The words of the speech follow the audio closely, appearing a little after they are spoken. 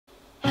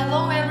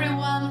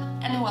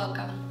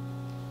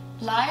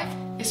Life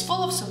is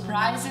full of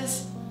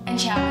surprises and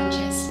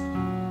challenges,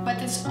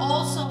 but it's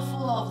also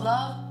full of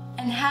love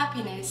and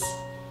happiness.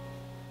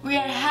 We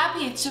are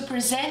happy to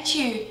present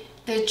you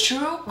the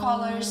true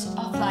colors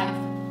of life.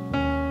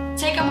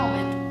 Take a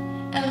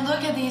moment and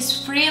look at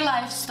these 3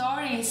 life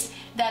stories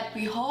that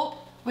we hope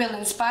will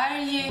inspire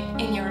you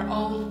in your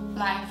own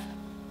life.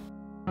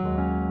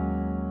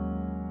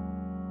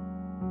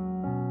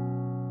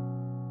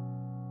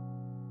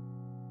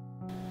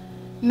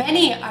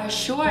 Many are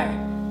sure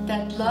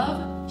that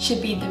love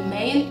should be the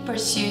main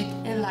pursuit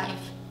in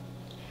life.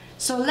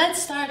 So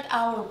let's start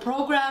our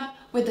program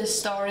with the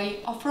story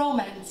of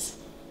romance.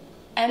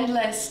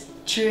 Endless,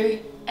 true,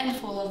 and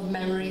full of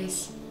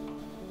memories.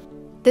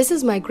 This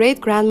is my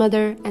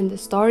great-grandmother and the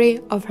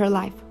story of her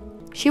life.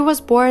 She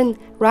was born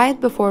right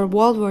before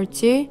World War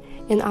II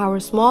in our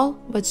small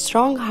but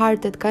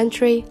strong-hearted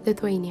country,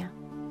 Lithuania.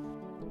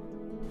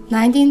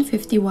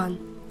 1951.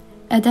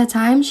 At that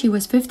time, she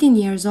was 15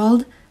 years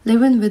old,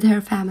 living with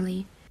her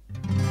family.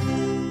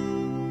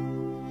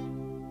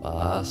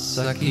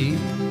 Pasakyk,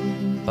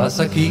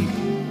 pasakyk,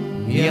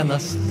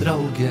 vienas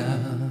drauge.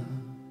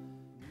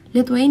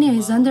 Lithuania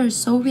is under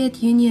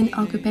Soviet Union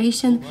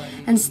occupation,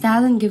 and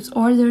Stalin gives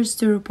orders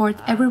to report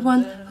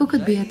everyone who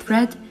could be a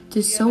threat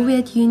to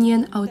Soviet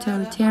Union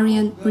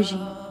authoritarian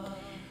regime.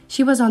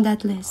 She was on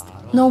that list.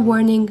 No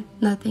warning,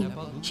 nothing.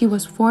 She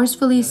was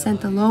forcefully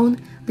sent alone,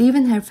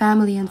 leaving her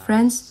family and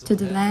friends to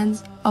the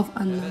lands of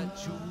unknown.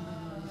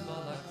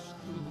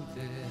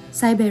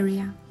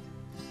 Siberia.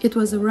 It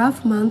was a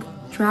rough month,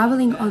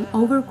 traveling on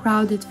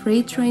overcrowded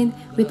freight train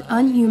with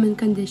unhuman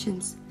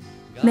conditions.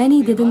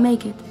 Many didn't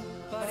make it.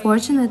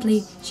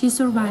 Fortunately, she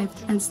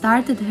survived and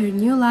started her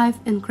new life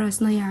in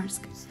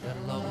Krasnoyarsk.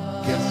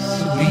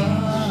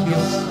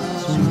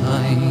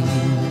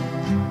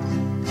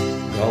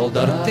 Gal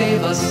dar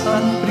tėvas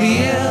ant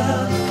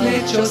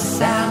prieklėčio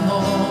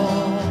seno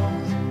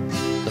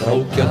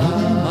traukia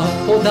dūmą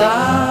po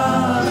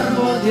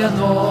darbo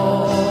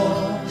dienos.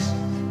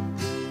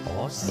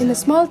 In a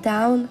small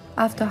town,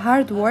 after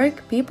hard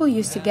work, people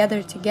used to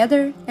gather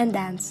together and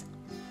dance.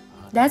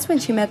 That's when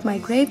she met my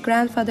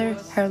great-grandfather,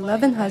 her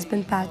loving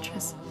husband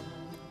Petras.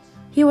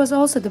 He was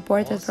also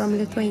deported from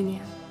Lithuania.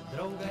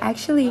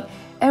 Actually,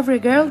 every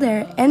girl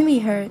there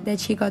envied her that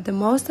she got the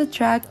most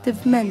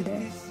attractive men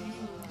there.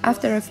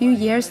 After a few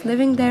years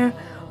living there,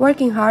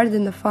 working hard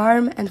in the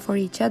farm and for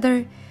each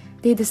other,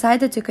 they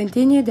decided to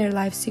continue their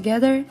lives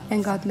together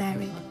and got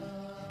married.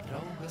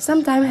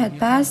 Some time had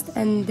passed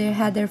and they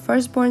had their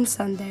firstborn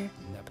son there.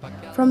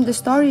 From the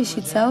stories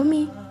she told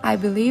me, I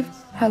believe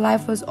her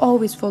life was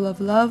always full of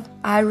love,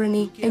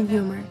 irony, and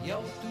humor.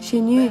 She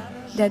knew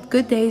that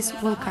good days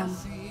will come.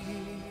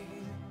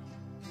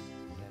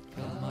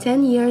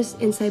 10 years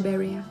in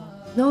Siberia.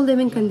 No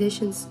living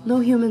conditions,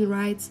 no human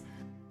rights,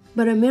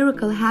 but a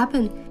miracle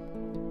happened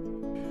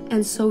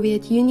and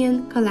Soviet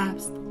Union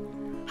collapsed.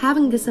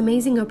 Having this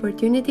amazing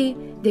opportunity,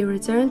 they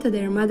returned to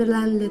their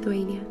motherland,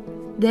 Lithuania.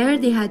 There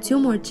they had 2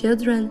 more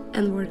children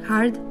and worked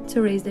hard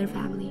to raise their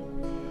family.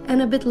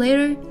 And a bit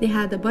later, they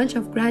had a bunch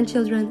of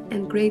grandchildren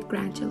and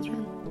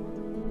great-grandchildren.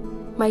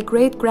 My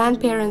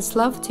great-grandparents'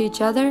 love to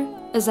each other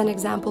is an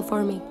example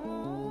for me.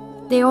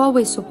 They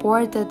always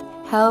supported,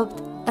 helped,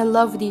 and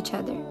loved each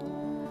other.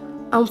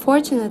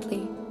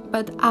 Unfortunately,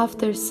 but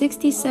after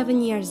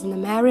 67 years in the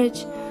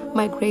marriage,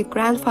 my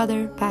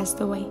great-grandfather passed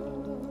away.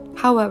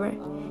 However,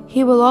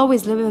 he will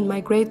always live in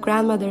my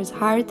great-grandmother's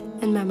heart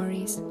and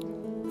memories.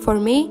 For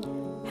me,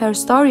 her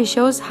story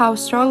shows how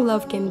strong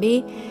love can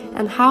be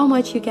and how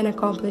much you can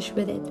accomplish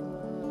with it.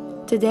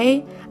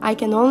 Today, I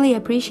can only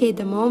appreciate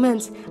the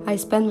moments I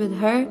spent with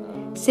her,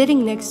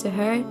 sitting next to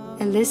her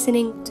and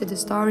listening to the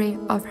story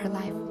of her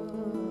life.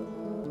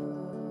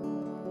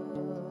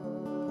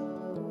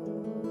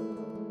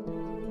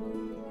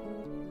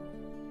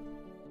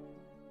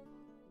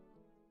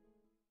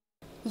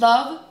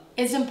 Love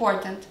is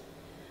important,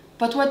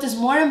 but what is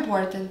more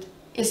important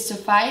is to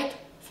fight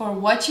for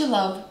what you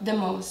love the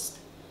most.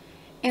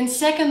 In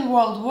Second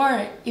World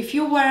War, if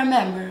you were a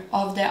member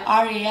of the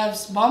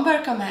RAF's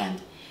bomber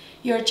command,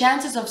 your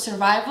chances of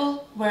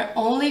survival were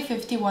only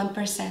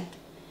 51%.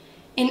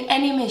 In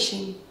any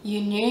mission,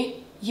 you knew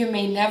you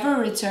may never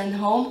return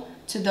home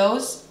to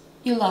those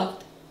you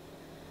loved.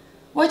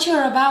 What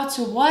you're about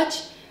to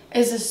watch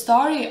is a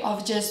story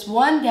of just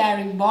one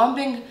daring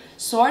bombing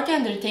sortie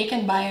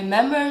undertaken by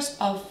members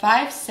of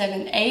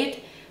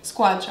 578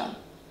 Squadron.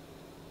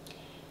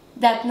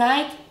 That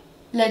night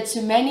led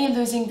to many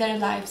losing their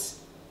lives,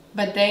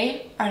 but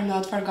they are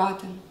not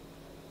forgotten.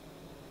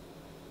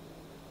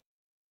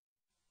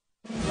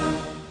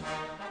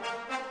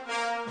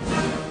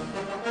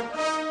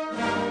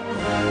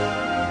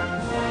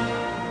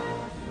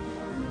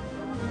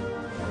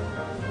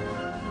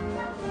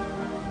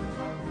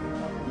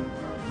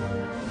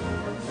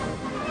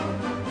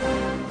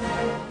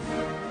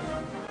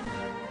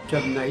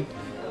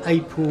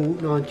 April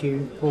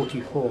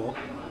 1944.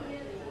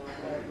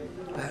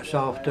 That's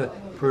after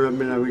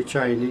preliminary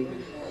training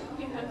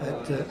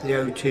at the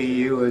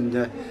OTU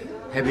and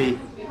heavy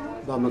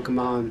Bomber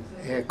Command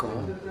Air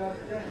Corps.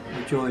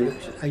 I joined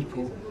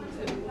April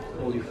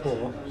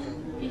 44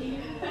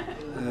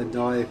 and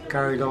I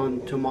carried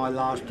on to my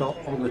last stop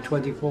on the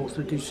 24th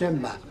of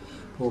December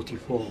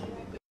 44.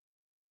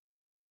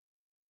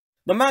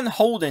 The man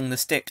holding the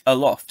stick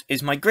aloft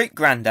is my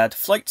great-granddad,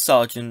 Flight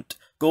Sergeant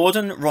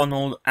Gordon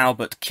Ronald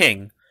Albert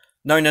King,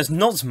 known as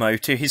Nosmo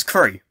to his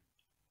crew.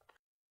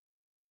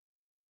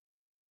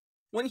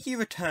 When he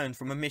returned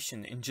from a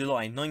mission in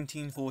July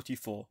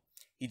 1944,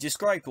 he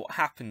described what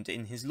happened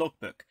in his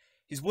logbook.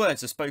 His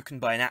words are spoken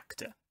by an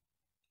actor.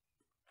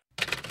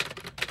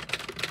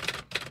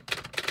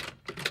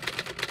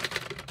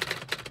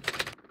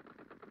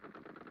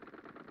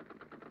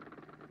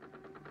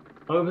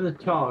 Over the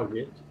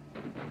target,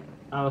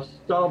 our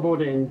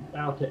starboard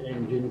outer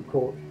engine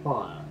caught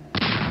fire.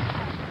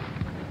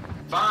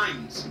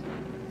 Vines!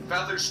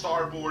 Feather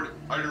starboard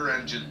outer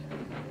engine.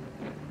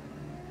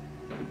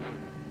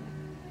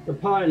 The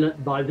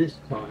pilot, by this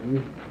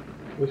time,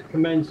 was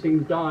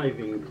commencing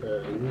diving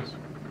turns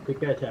to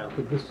get out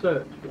of the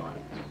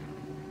searchlights.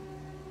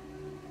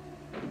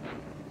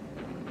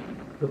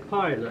 The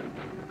pilot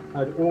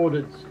had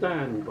ordered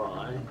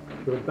standby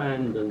to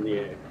abandon the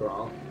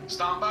aircraft.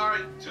 Stand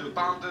by to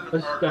abandon A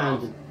aircraft.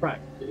 standard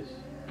practice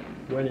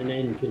when an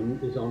engine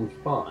is on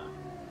fire.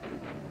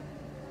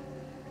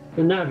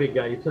 The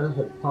navigator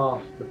had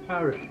passed the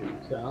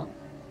parachutes out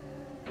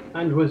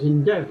and was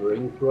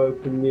endeavouring to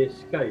open the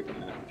escape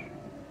hatch.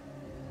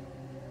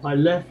 I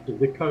left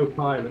the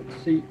co-pilot's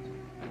seat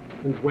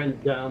and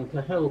went down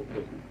to help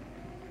him.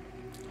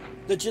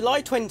 The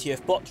July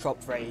 20th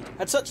Bottrop raid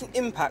had such an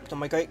impact on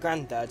my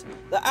great-granddad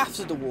that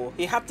after the war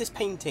he had this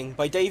painting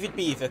by David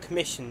Beaver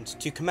commissioned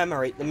to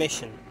commemorate the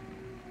mission.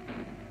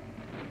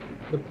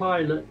 The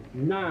pilot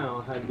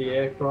now had the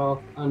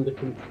aircraft under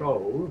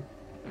control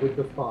with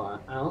the fire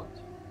out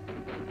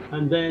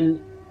and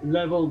then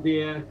levelled the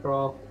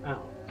aircraft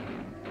out.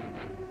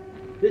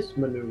 This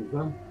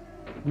manoeuvre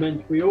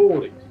meant we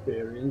all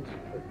experienced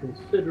a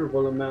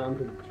considerable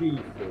amount of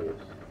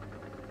G-force,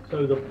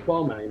 so the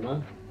bomb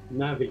aimer,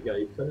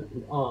 navigator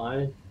and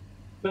I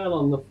fell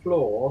on the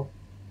floor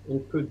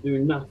and could do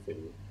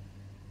nothing.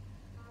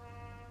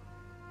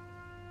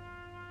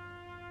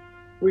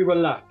 We were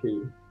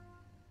lucky,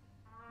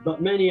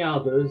 but many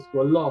others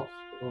were lost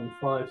on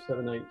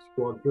 578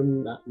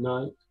 Squadron that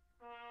night.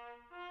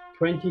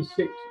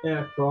 26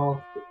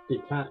 aircraft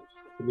detached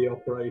for the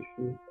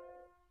operation,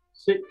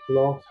 6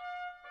 lost,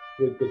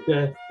 with the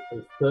death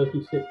of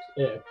 36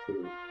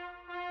 aircrew.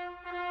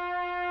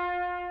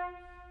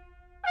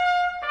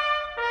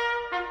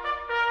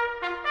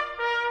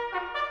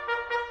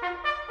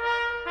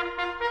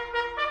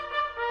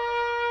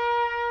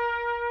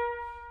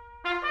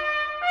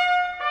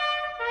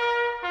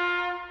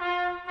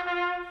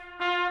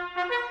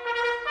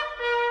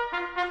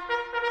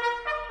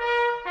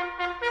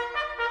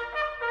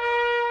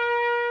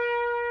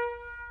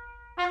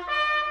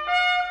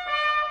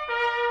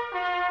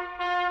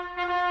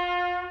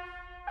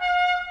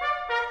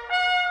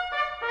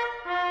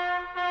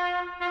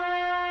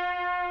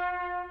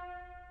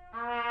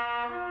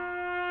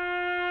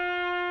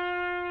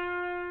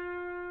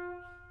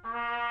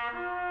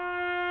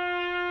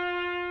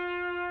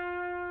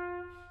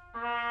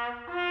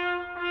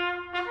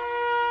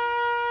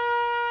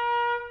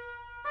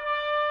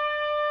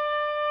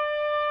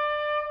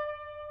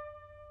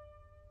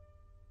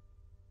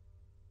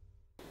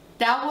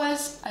 That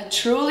was a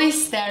truly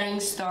stirring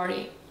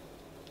story.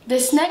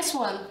 This next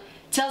one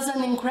tells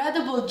an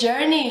incredible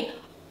journey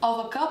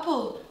of a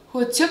couple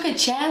who took a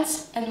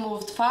chance and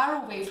moved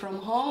far away from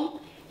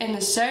home in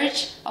the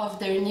search of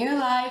their new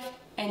life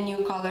and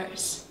new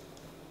colors.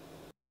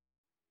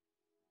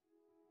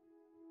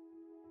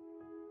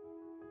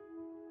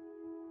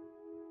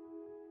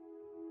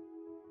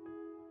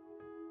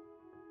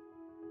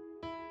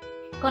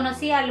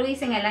 Conocí a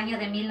Luis en el año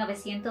de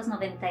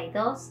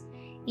 1992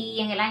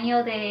 y en el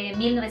año de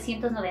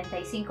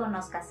 1995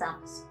 nos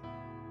casamos.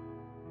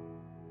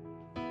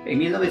 En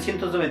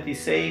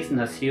 1996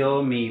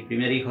 nació mi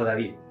primer hijo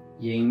David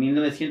y en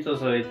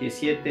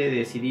 1997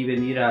 decidí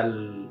venir a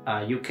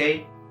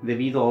UK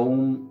debido a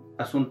un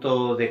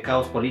asunto de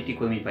caos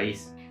político en mi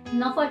país.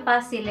 No fue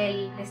fácil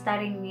el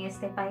estar en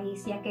este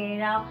país, ya que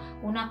era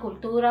una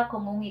cultura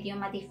con un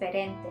idioma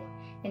diferente.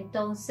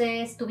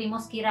 Entonces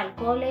tuvimos que ir al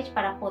college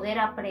para poder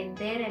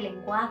aprender el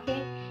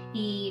lenguaje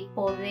y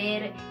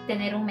poder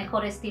tener un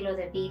mejor estilo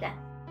de vida.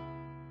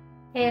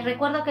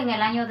 Recuerdo que en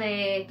el año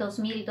de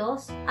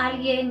 2002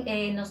 alguien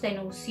nos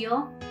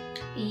denunció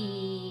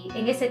y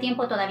en ese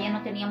tiempo todavía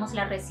no teníamos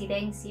la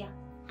residencia.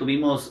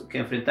 Tuvimos que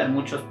enfrentar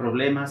muchos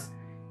problemas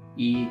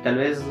y tal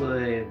vez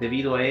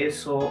debido a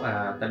eso,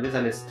 tal vez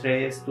al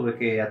estrés, tuve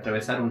que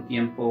atravesar un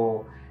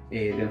tiempo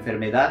de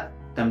enfermedad.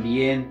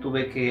 También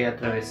tuve que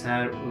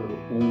atravesar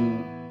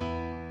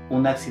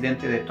un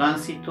accidente de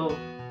tránsito.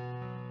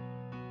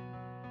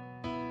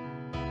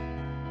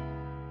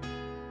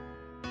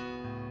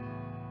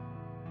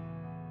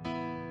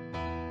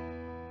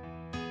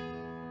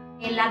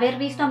 La haber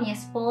visto a mi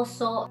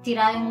esposo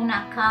tirado en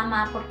una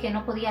cama porque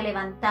no podía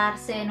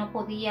levantarse, no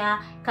podía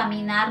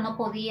caminar, no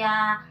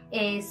podía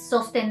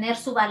sostener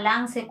su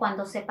balance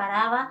cuando se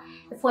paraba,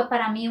 fue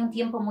para mí un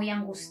tiempo muy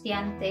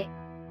angustiante.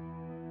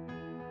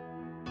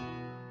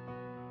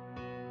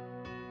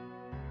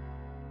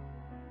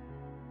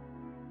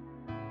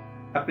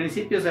 A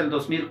principios del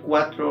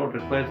 2004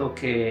 recuerdo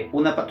que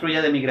una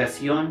patrulla de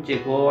migración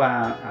llegó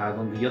a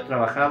donde yo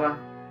trabajaba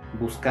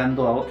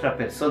buscando a otra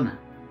persona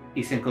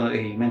y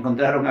me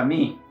encontraron a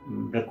mí.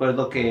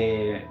 Recuerdo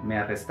que me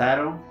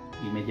arrestaron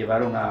y me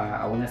llevaron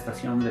a una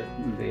estación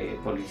de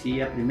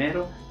policía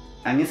primero.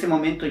 En ese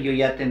momento yo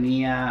ya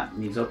tenía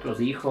mis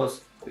otros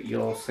hijos.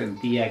 Yo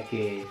sentía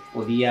que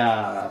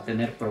podía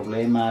tener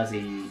problemas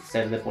y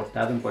ser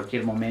deportado en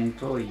cualquier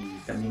momento, y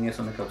también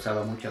eso me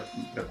causaba mucha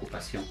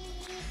preocupación.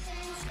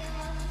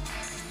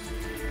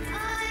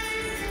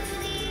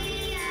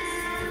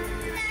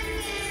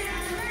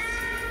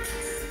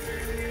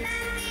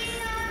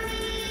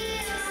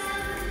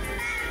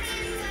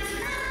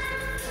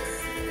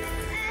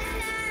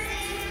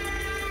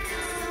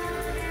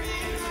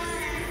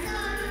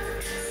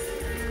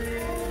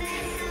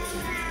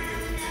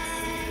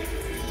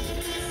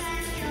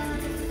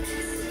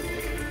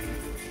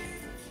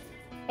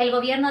 El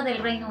gobierno del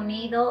Reino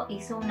Unido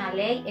hizo una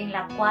ley en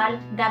la cual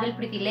daba el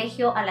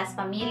privilegio a las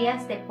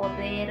familias de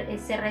poder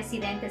ser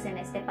residentes en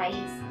este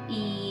país,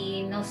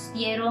 y nos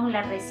dieron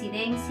la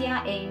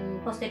residencia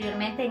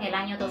posteriormente en el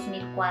año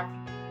 2004.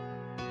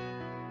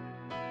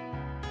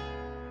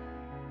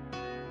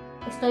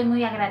 Estoy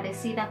muy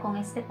agradecida con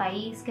este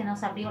país que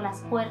nos abrió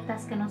las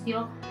puertas, que nos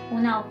dio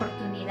una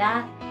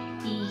oportunidad,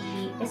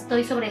 y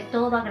estoy sobre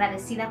todo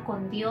agradecida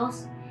con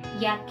Dios,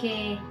 ya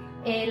que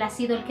Él ha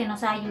sido el que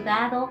nos ha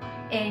ayudado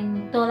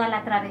en toda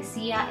la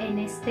travesía en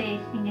este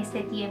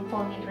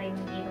tiempo en el Reino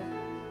Unido.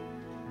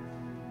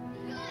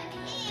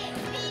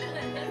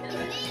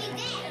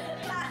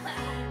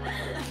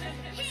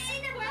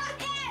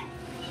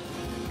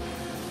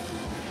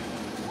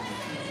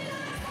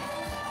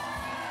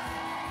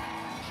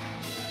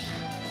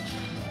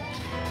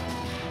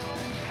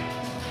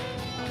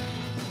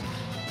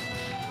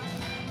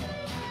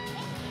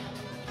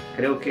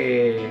 Creo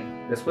que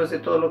después de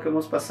todo lo que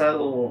hemos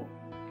pasado,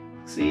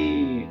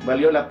 sí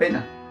valió la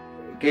pena.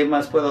 ¿Qué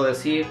más puedo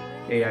decir?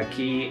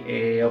 Aquí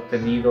he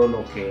obtenido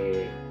lo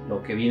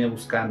que vine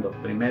buscando.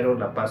 Primero,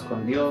 la paz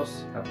con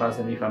Dios, la paz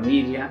de mi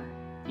familia,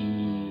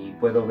 y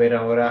puedo ver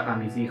ahora a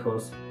mis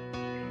hijos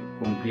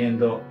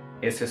cumpliendo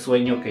ese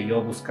sueño que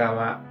yo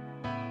buscaba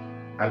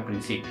al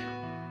principio.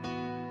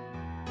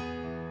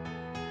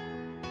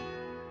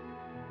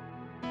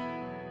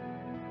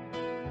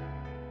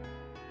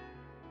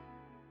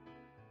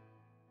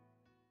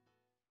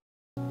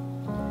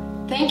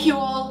 Thank you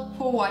all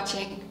for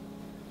watching.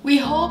 We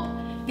hope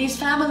these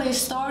family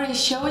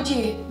stories showed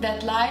you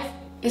that life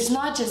is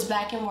not just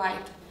black and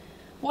white.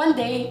 One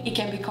day it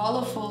can be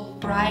colorful,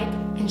 bright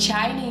and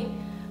shiny,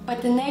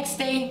 but the next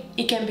day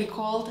it can be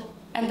cold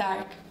and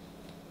dark.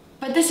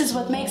 But this is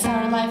what makes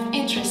our life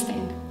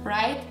interesting,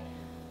 right?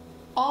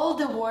 All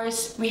the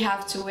wars we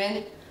have to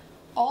win,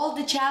 all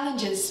the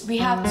challenges we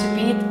have to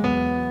beat,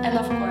 and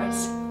of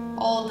course,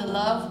 all the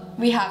love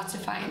we have to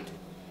find.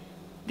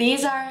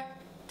 These are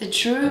the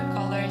true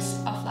colors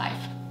of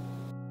life.